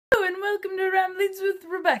welcome to Ramblings with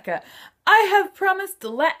Rebecca. I have promised a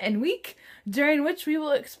Latin week, during which we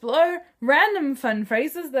will explore random fun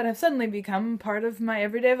phrases that have suddenly become part of my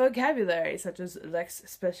everyday vocabulary, such as lex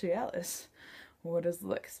specialis. What is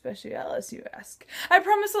lex specialis, you ask? I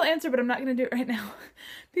promise I'll answer, but I'm not going to do it right now,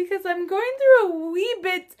 because I'm going through a wee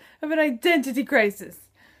bit of an identity crisis.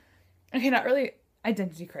 Okay, not really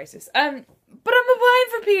identity crisis. But I'm applying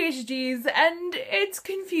for PhDs, and it's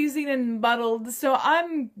confusing and muddled, so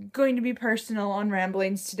I'm going to be personal on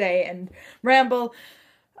Ramblings today and ramble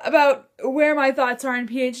about where my thoughts are on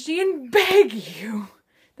PhD and beg you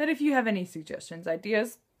that if you have any suggestions,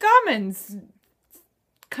 ideas, comments,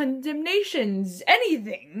 condemnations,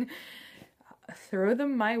 anything, throw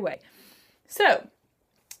them my way. So,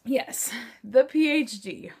 yes, the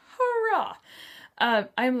PhD. Hurrah!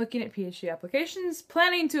 I'm looking at PhD applications,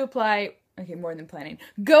 planning to apply, okay, more than planning,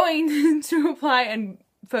 going to apply and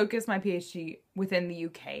focus my PhD within the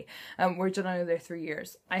UK, where generally they're 3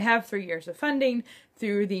 years. I have 3 years of funding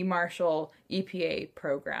through the Marshall EPA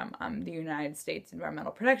program. The United States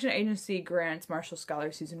Environmental Protection Agency grants Marshall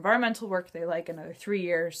scholars whose environmental work they like another 3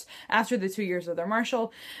 years after the 2 years of their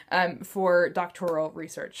Marshall for doctoral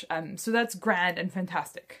research. So that's grand and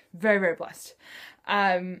fantastic. Very, very blessed.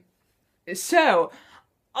 So,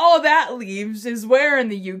 all that leaves is where in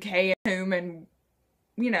the UK, whom, and,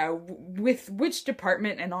 you know, with which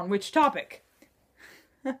department and on which topic.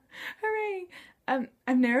 Hooray! I've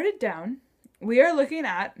narrowed it down. We are looking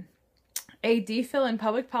at a DPhil in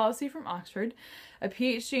public policy from Oxford, a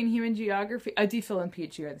PhD in human geography, a DPhil and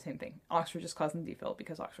PhD are the same thing. Oxford just calls them DPhil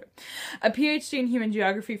because Oxford. A PhD in human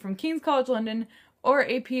geography from King's College London, or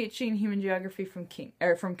a PhD in human geography from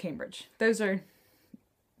Cambridge. Those are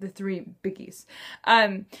the three biggies.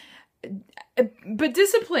 But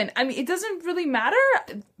discipline, I mean, it doesn't really matter.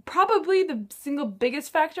 Probably the single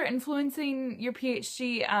biggest factor influencing your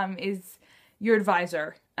PhD is your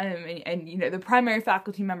advisor, and you know, the primary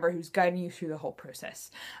faculty member who's guiding you through the whole process.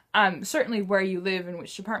 Certainly where you live and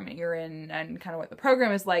which department you're in and kind of what the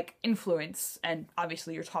program is like influence, and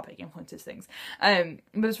obviously your topic influences things.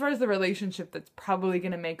 But as far as the relationship that's probably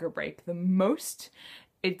going to make or break the most,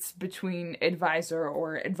 it's between advisor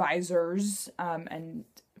or advisors and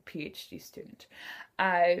PhD student.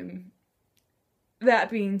 That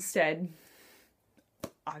being said,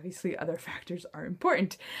 obviously other factors are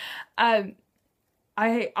important. I,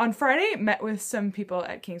 on Friday, met with some people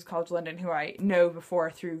at King's College London who I know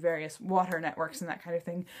before through various water networks and that kind of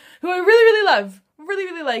thing, who I really, really love,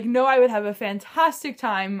 really like, know I would have a fantastic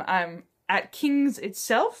time at King's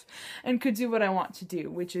itself and could do what I want to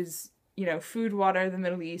do, which is, you know, food, water, the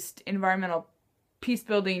Middle East, environmental peace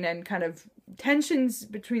building, and kind of tensions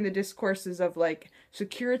between the discourses of like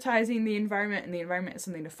securitizing the environment and the environment is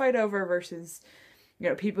something to fight over versus, you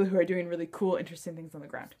know, people who are doing really cool, interesting things on the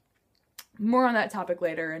ground. More on that topic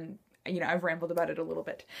later, and, you know, I've rambled about it a little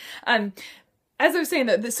bit. As I was saying,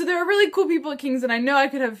 though, so there are really cool people at King's, and I know I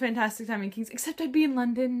could have a fantastic time in King's, except I'd be in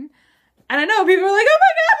London. And I know people are like, oh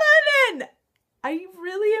my god, London! I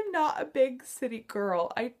really am not a big city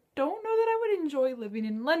girl. I don't know that I would enjoy living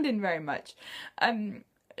in London very much.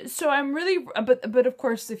 So I'm really, but of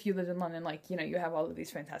course, if you live in London, like, you know, you have all of these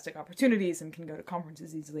fantastic opportunities and can go to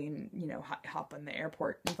conferences easily and, you know, hop on the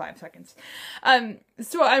airport in 5 seconds.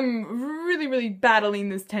 So I'm really battling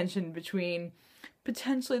this tension between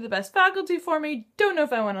potentially the best faculty for me, don't know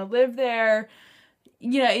if I want to live there,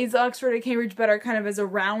 you know, is Oxford or Cambridge better kind of as a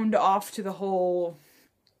round off to the whole,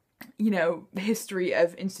 you know, history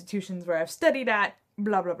of institutions where I've studied at,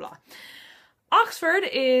 blah, blah, blah. Oxford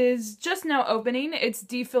is just now opening its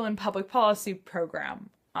DPhil in Public Policy program.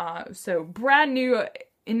 So brand new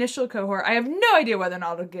initial cohort. I have no idea whether or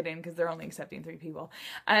not I'll get in because they're only accepting 3 people.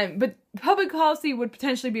 But public policy would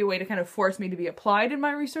potentially be a way to kind of force me to be applied in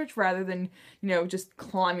my research rather than, you know, just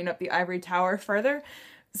climbing up the ivory tower further.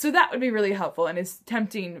 So that would be really helpful and is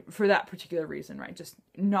tempting for that particular reason, right? Just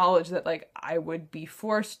knowledge that, like, I would be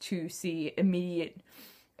forced to see immediate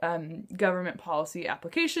government policy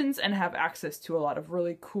applications and have access to a lot of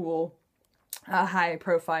really cool, high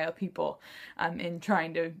profile people in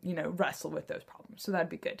trying to, you know, wrestle with those problems. So that'd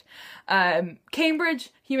be good. Cambridge,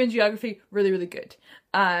 human geography, really good.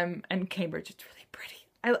 And Cambridge, it's really pretty.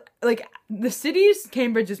 I like the cities.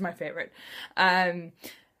 Cambridge is my favorite. And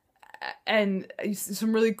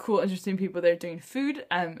some really cool, interesting people there doing food,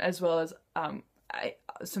 as well as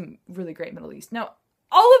some really great Middle East. Now,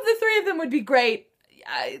 all of the 3 of them would be great.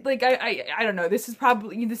 I don't know, this is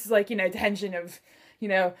like, you know, tension of, you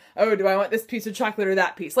know, oh, do I want this piece of chocolate or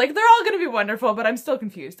that piece? Like, they're all going to be wonderful, but I'm still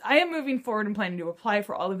confused. I am moving forward and planning to apply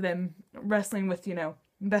for all of them, wrestling with, you know,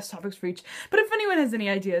 best topics for each. But if anyone has any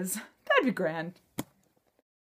ideas, that'd be grand.